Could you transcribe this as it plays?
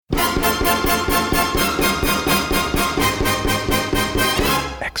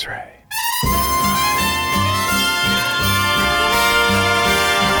X-Ray.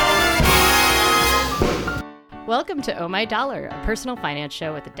 Welcome to Oh My Dollar, a personal finance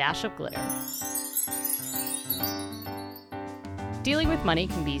show with a dash of glitter. Dealing with money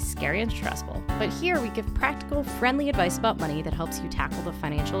can be scary and stressful, but here we give practical, friendly advice about money that helps you tackle the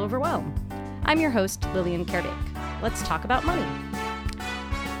financial overwhelm. I'm your host, Lillian Kerdick. Let's talk about money.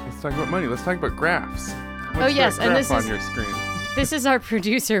 Let's talk about money. Let's talk about graphs. What's that and this graph is on your screen? This is our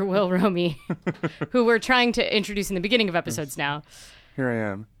producer, Will Romy, who we're trying to introduce in the beginning of episodes now. Here I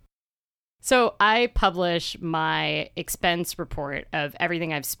am. So I publish my expense report of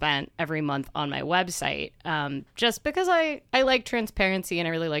everything I've spent every month on my website, just because I like transparency and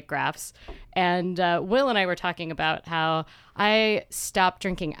I really like graphs. And Will and I were talking about how I stopped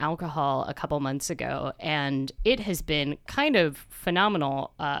drinking alcohol a couple months ago, and it has been kind of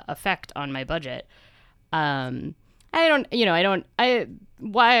phenomenal effect on my budget. Why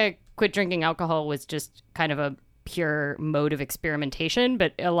I quit drinking alcohol was just kind of a pure mode of experimentation,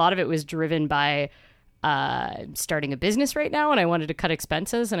 but a lot of it was driven by starting a business right now, and I wanted to cut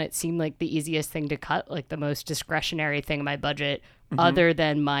expenses, and it seemed like the easiest thing to cut, like the most discretionary thing in my budget, other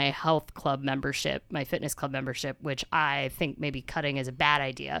than my health club membership, my fitness club membership, which I think maybe cutting is a bad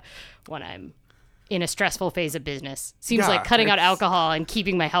idea when I'm in a stressful phase of business. Seems like cutting out alcohol and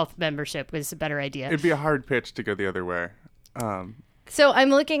keeping my health membership was a better idea. It'd be a hard pitch to go the other way. So I'm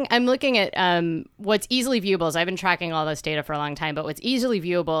looking at what's easily viewable is I've been tracking all this data for a long time, but what's easily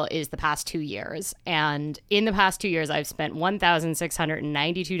viewable is the past 2 years. And in the past 2 years, I've spent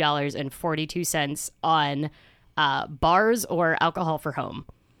 $1,692.42 on bars or alcohol for home.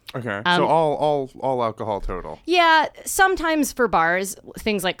 Okay, so all alcohol total. Yeah, sometimes for bars,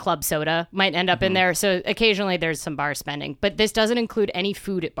 things like club soda might end up in there. So occasionally there's some bar spending, but this doesn't include any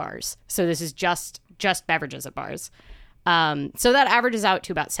food at bars. So this is just beverages at bars. So that averages out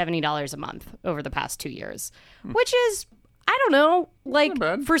to about $70 a month over the past 2 years, which is, I don't know, like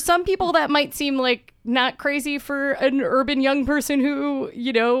for some people that might seem like not crazy for an urban young person who,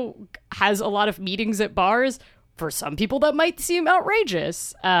 has a lot of meetings at bars. For some people that might seem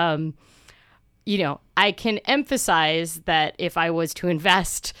outrageous. I can emphasize that if I was to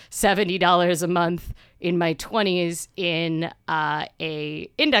invest $70 a month in my 20s in a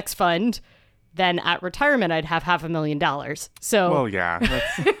index fund, then at retirement, I'd have $500,000. So, well, yeah,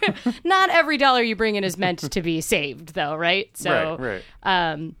 not every dollar you bring in is meant to be saved, though, right? So, right.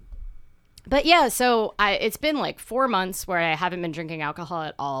 But yeah, so it's been like 4 months where I haven't been drinking alcohol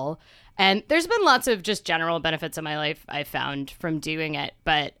at all, and there's been lots of just general benefits in my life I found from doing it.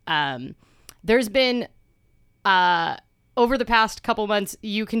 But there's been over the past couple months,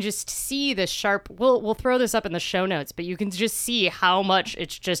 you can just see the sharp. We'll throw this up in the show notes, but you can just see how much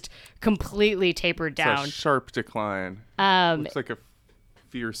it's just completely tapered down. It's a sharp decline. Looks like a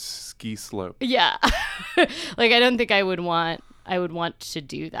fierce ski slope. Yeah, like I don't think I would want to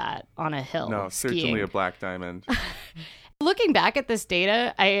do that on a hill. No, skiing. certainly a black diamond. Looking back at this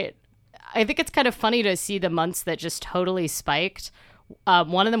data, I think it's kind of funny to see the months that just totally spiked.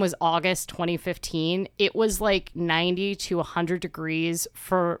 One of them was August 2015. It was like 90 to 100 degrees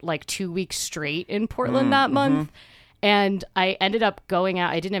for like 2 weeks straight in Portland that month. And I ended up going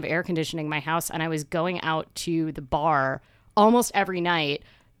out. I didn't have air conditioning in my house, and I was going out to the bar almost every night,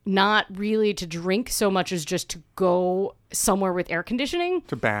 not really to drink so much as just to go somewhere with air conditioning.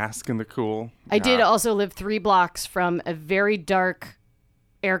 To bask in the cool. I did also live 3 blocks from a very dark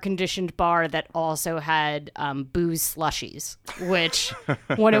air-conditioned bar that also had booze slushies, which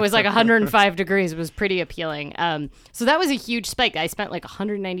when it was like 105 degrees was pretty appealing. So that was a huge spike. I spent like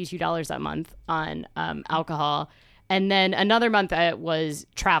 $192 that month on alcohol. And then another month I was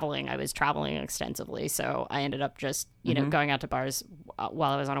traveling. I was traveling extensively. So I ended up just, going out to bars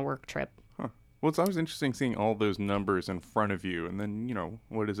while I was on a work trip. Well, it's always interesting seeing all those numbers in front of you. And then,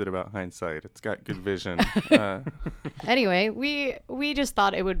 what is it about hindsight? It's got good vision. Anyway, we just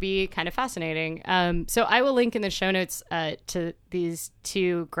thought it would be kind of fascinating. So I will link in the show notes to these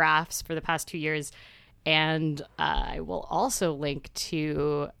 2 graphs for the past 2 years. And I will also link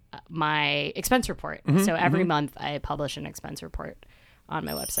to my expense report. So every month I publish an expense report on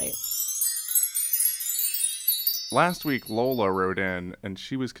my website. Last week, Lola wrote in, and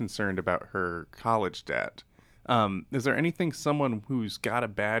she was concerned about her college debt. Is there anything someone who's got a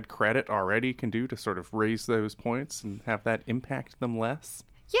bad credit already can do to sort of raise those points and have that impact them less?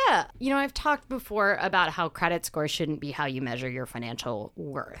 Yeah. I've talked before about how credit score shouldn't be how you measure your financial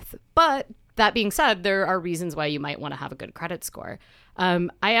worth. But that being said, there are reasons why you might want to have a good credit score. I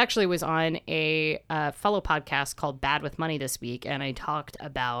actually was on a fellow podcast called Bad with Money this week, and I talked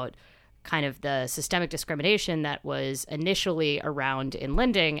about kind of the systemic discrimination that was initially around in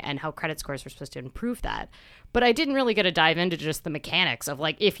lending and how credit scores were supposed to improve that. But I didn't really get to dive into just the mechanics of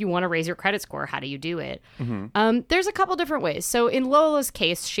like, if you want to raise your credit score, how do you do it? There's a couple different ways. So in Lola's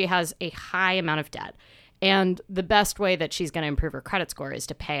case, she has a high amount of debt. And the best way that she's going to improve her credit score is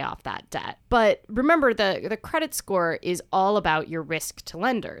to pay off that debt. But remember, the credit score is all about your risk to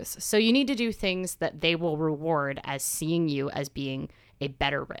lenders. So you need to do things that they will reward as seeing you as being a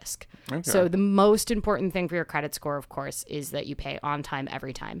better risk. Okay. So the most important thing for your credit score, of course, is that you pay on time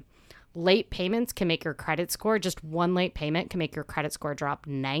every time. Late payments can make your credit score, just one late payment can make your credit score drop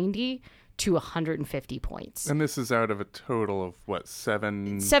 90 to 150 points. And this is out of a total of what,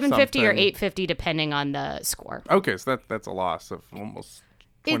 750 something? Or 850 depending on the score. Okay, so that's a loss of almost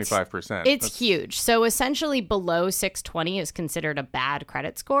 25%. It's huge. So essentially below 620 is considered a bad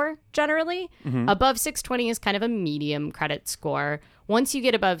credit score generally. Above 620 is kind of a medium credit score. Once you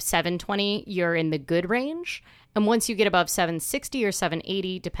get above 720, you're in the good range. And once you get above 760 or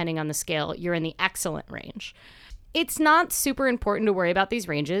 780, depending on the scale, you're in the excellent range. It's not super important to worry about these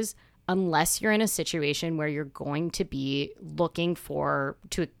ranges unless you're in a situation where you're going to be looking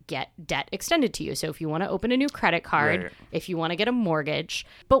to get debt extended to you. So if you want to open a new credit card, right. If you want to get a mortgage.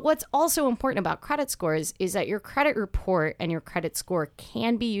 But what's also important about credit scores is that your credit report and your credit score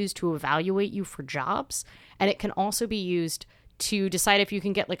can be used to evaluate you for jobs. And it can also be used to decide if you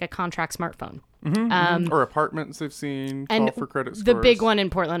can get like a contract smartphone. Or apartments I've seen call for credit scores. The big one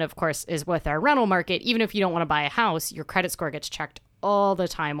in Portland, of course, is with our rental market. Even if you don't want to buy a house, your credit score gets checked all the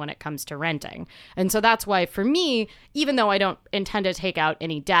time when it comes to renting. And so that's why for me, even though I don't intend to take out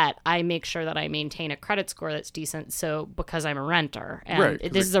any debt, I make sure that I maintain a credit score that's decent. So because I'm a renter and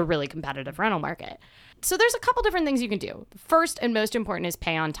right, this is a really competitive rental market. So there's a couple different things you can do. First and most important is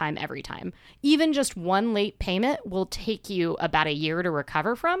pay on time every time. Even just one late payment will take you about a year to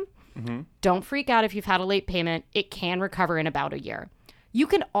recover from. Don't freak out if you've had a late payment. It can recover in about a year. You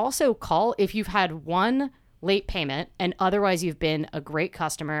can also call if you've had one late payment and otherwise you've been a great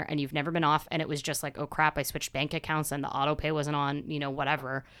customer and you've never been off and it was just like, oh crap, I switched bank accounts and the auto pay wasn't on,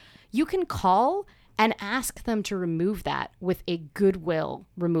 whatever. You can call and ask them to remove that with a goodwill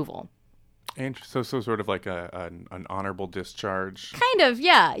removal. And so sort of like an honorable discharge. Kind of,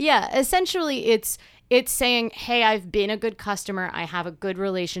 yeah. Essentially, it's saying, hey, I've been a good customer. I have a good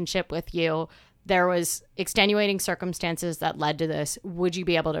relationship with you. There was extenuating circumstances that led to this. Would you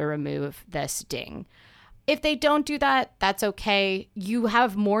be able to remove this ding? If they don't do that, that's okay. You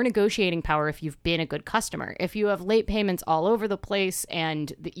have more negotiating power if you've been a good customer. If you have late payments all over the place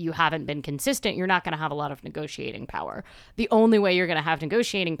and you haven't been consistent, you're not going to have a lot of negotiating power. The only way you're going to have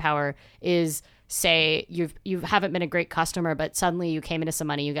negotiating power is, say, you haven't been a great customer, but suddenly you came into some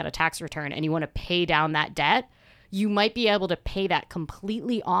money, you got a tax return, and you want to pay down that debt. You might be able to pay that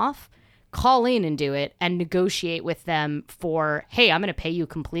completely off, call in and do it, and negotiate with them for, hey, I'm going to pay you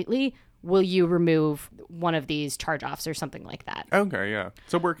completely. Will you remove one of these charge-offs or something like that? Okay, yeah.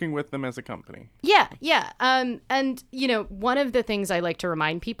 So working with them as a company. Yeah. And, one of the things I like to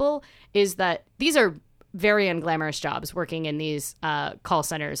remind people is that these are very unglamorous jobs working in these call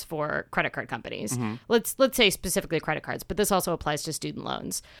centers for credit card companies. Let's say specifically credit cards, but this also applies to student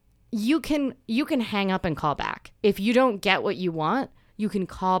loans. You can hang up and call back. If you don't get what you want, you can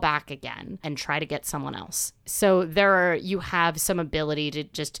call back again and try to get someone else. So you have some ability to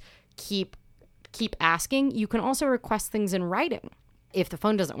just keep asking. You can also request things in writing if the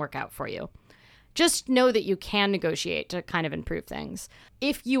phone doesn't work out for you. Just know that you can negotiate to kind of improve things.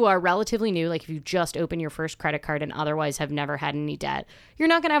 If you are relatively new, like if you just open your first credit card and otherwise have never had any debt, you're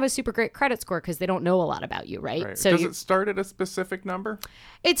not going to have a super great credit score because they don't know a lot about you, right? So does it start at a specific number?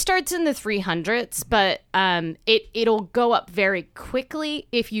 It starts in the 300s, but it'll go up very quickly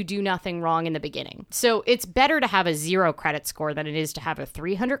if you do nothing wrong in the beginning. So it's better to have a 0 credit score than it is to have a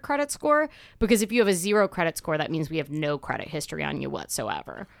 300 credit score, because if you have a 0 credit score, that means we have no credit history on you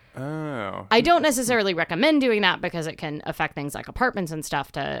whatsoever. Oh. I don't necessarily recommend doing that because it can affect things like apartments and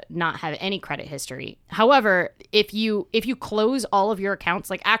stuff to not have any credit history. However, if you close all of your accounts,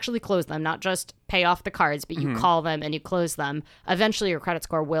 like actually close them, not just pay off the cards, but you call them and you close them, eventually your credit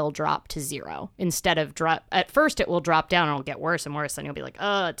score will drop to 0 instead of at first it will drop down and it'll get worse and worse. And you'll be like,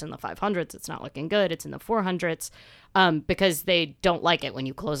 oh, it's in the 500s. It's not looking good. It's in the 400s. Because they don't like it when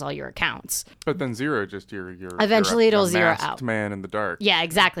you close all your accounts. But then 0, just your eventually it'll zero masked out. Man in the dark. Yeah,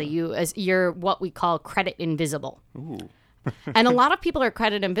 exactly. You're what we call credit invisible. Ooh. And a lot of people are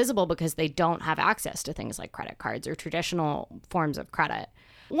credit invisible because they don't have access to things like credit cards or traditional forms of credit.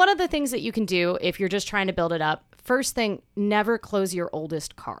 One of the things that you can do if you're just trying to build it up, first thing, never close your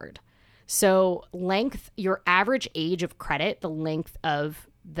oldest card. So your average age of credit, the length of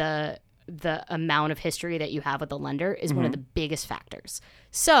the the amount of history that you have with the lender is one of the biggest factors.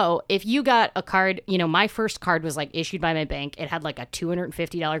 So if you got a card, my first card was like issued by my bank. It had like a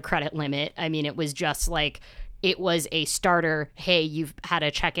 $250 credit limit. I mean, it was just like, it was a starter. Hey, you've had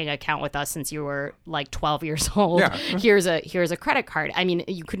a checking account with us since you were like 12 years old. Yeah. Here's a credit card. I mean,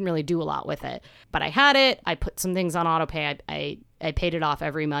 you couldn't really do a lot with it, but I had it. I put some things on auto pay. I paid it off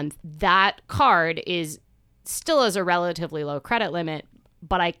every month. That card is still has a relatively low credit limit,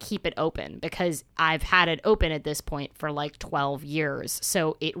 but I keep it open because I've had it open at this point for like 12 years.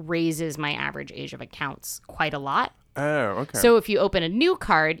 So it raises my average age of accounts quite a lot. Oh, okay. So if you open a new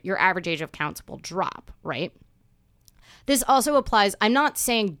card, your average age of accounts will drop, right? This also applies. I'm not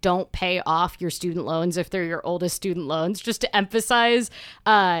saying don't pay off your student loans if they're your oldest student loans, just to emphasize.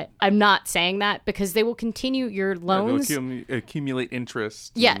 I'm not saying that because they will continue your loans. They'll accumulate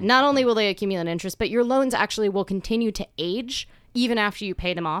interest. Yeah, not only will they accumulate interest, but your loans actually will continue to age even after you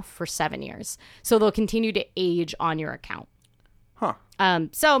pay them off for 7 years. So they'll continue to age on your account. Huh.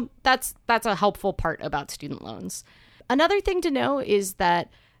 So that's a helpful part about student loans. Another thing to know is that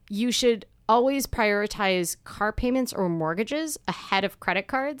you should always prioritize car payments or mortgages ahead of credit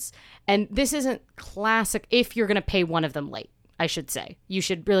cards. And this isn't classic if you're going to pay one of them late, I should say. You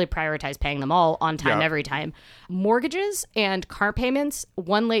should really prioritize paying them all on time every time. Mortgages and car payments,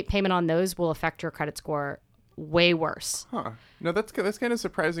 one late payment on those will affect your credit score way worse. Huh. No, that's kind of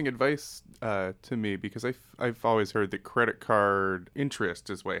surprising advice to me because I've always heard that credit card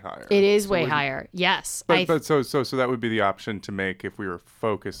interest is way higher. It is way higher. Yes. But so that would be the option to make if we were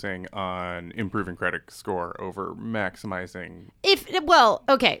focusing on improving credit score over maximizing.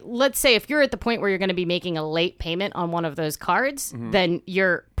 Okay, let's say if you're at the point where you're going to be making a late payment on one of those cards, then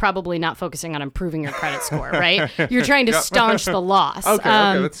you're probably not focusing on improving your credit score, right? You're trying to staunch the loss. Okay,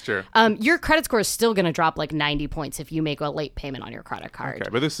 that's true. Your credit score is still going to drop like 90 points if you make a late payment on your credit card. Okay,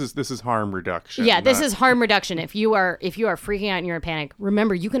 but this is harm reduction. Yeah, this is harm reduction. If you are freaking out and you're in panic,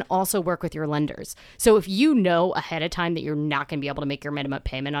 remember you can also work with your lenders. So if you know ahead of time that you're not going to be able to make your minimum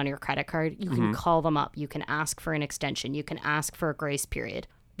payment on your credit card, you can call them up. You can ask for an extension. You can ask for a grace period.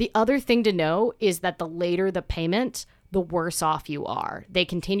 The other thing to know is that the later the payment, the worse off you are. They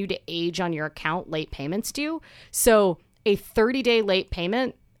continue to age on your account, late payments do. So a 30-day late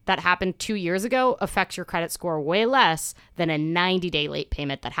payment that happened 2 years ago affects your credit score way less than a 90-day late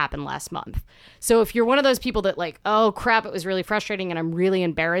payment that happened last month. So if you're one of those people that like, oh crap, it was really frustrating and I'm really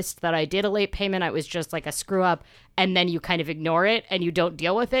embarrassed that I did a late payment, it was just like a screw up, and then you kind of ignore it and you don't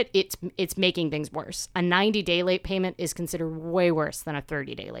deal with it, it's making things worse. A 90-day late payment is considered way worse than a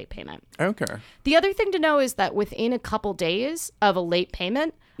 30-day late payment. Okay. The other thing to know is that within a couple days of a late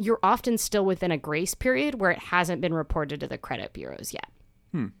payment, you're often still within a grace period where it hasn't been reported to the credit bureaus yet.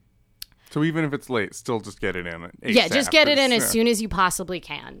 So even if it's late, still just get it in. ASAP. Yeah, just get it in as soon as you possibly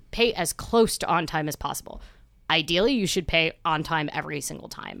can. Pay as close to on time as possible. Ideally, you should pay on time every single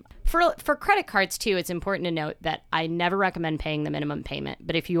time. For credit cards, too, it's important to note that I never recommend paying the minimum payment.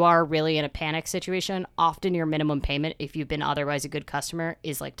 But if you are really in a panic situation, often your minimum payment, if you've been otherwise a good customer,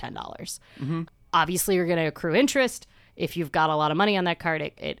 is like $10. Obviously, you're going to accrue interest. If you've got a lot of money on that card,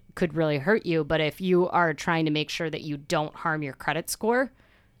 it could really hurt you. But if you are trying to make sure that you don't harm your credit score,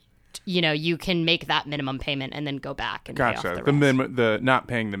 you can make that minimum payment and then go back and pay off the rest. The not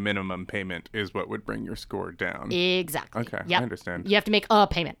paying the minimum payment is what would bring your score down. Exactly. Okay, yep. I understand. You have to make a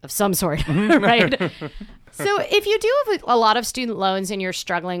payment of some sort, right? So if you do have a lot of student loans and you're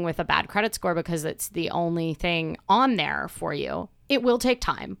struggling with a bad credit score because it's the only thing on there for you, it will take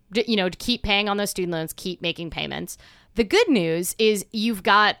time, to keep paying on those student loans, keep making payments. The good news is you've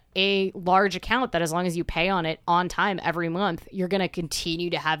got a large account that as long as you pay on it on time every month, you're going to continue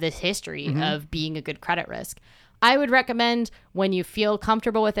to have this history of being a good credit risk. I would recommend when you feel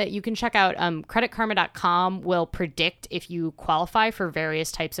comfortable with it, you can check out creditkarma.com will predict if you qualify for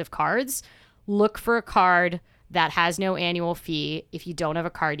various types of cards. Look for a card that has no annual fee. If you don't have a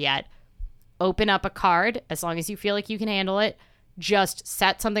card yet, open up a card as long as you feel like you can handle it. Just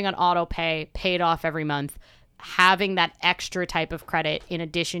set something on auto pay it off every month. Having that extra type of credit in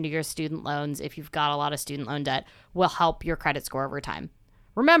addition to your student loans, if you've got a lot of student loan debt, will help your credit score over time.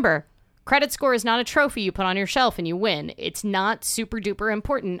 Remember, credit score is not a trophy you put on your shelf and you win. It's not super duper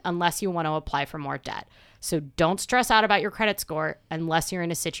important unless you want to apply for more debt. So don't stress out about your credit score unless you're in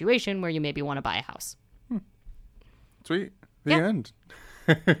a situation where you maybe want to buy a house. Sweet. The end.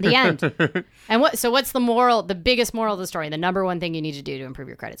 The end. And what's the biggest moral of the story? The number one thing you need to do to improve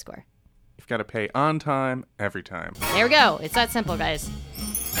your credit score? You've got to pay on time, every time. There we go. It's that simple, guys.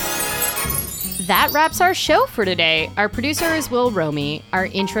 That wraps our show for today. Our producer is Will Romy. Our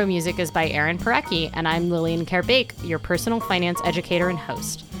intro music is by Aaron Parecki, and I'm Lillian Kerr-Bake, your personal finance educator and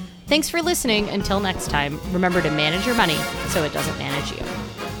host. Thanks for listening. Until next time, remember to manage your money so it doesn't manage you.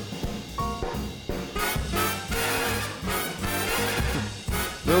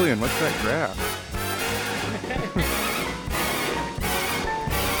 Lillian, what's that graph?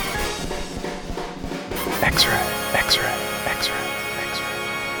 X-ray, X-ray, X-ray.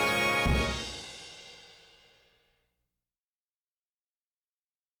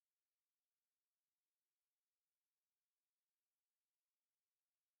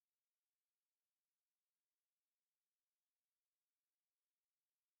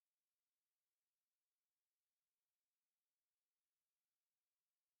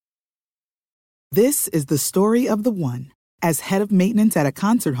 This is the story of the one. As head of maintenance at a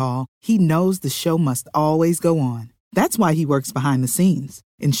concert hall, he knows the show must always go on. That's why he works behind the scenes,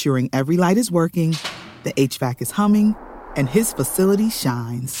 ensuring every light is working, the HVAC is humming, and his facility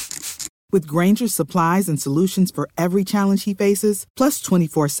shines. With Grainger's supplies and solutions for every challenge he faces, plus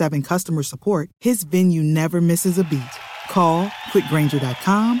 24/7 customer support, his venue never misses a beat. Call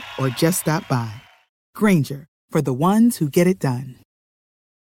quickgrainger.com or just stop by. Grainger, for the ones who get it done.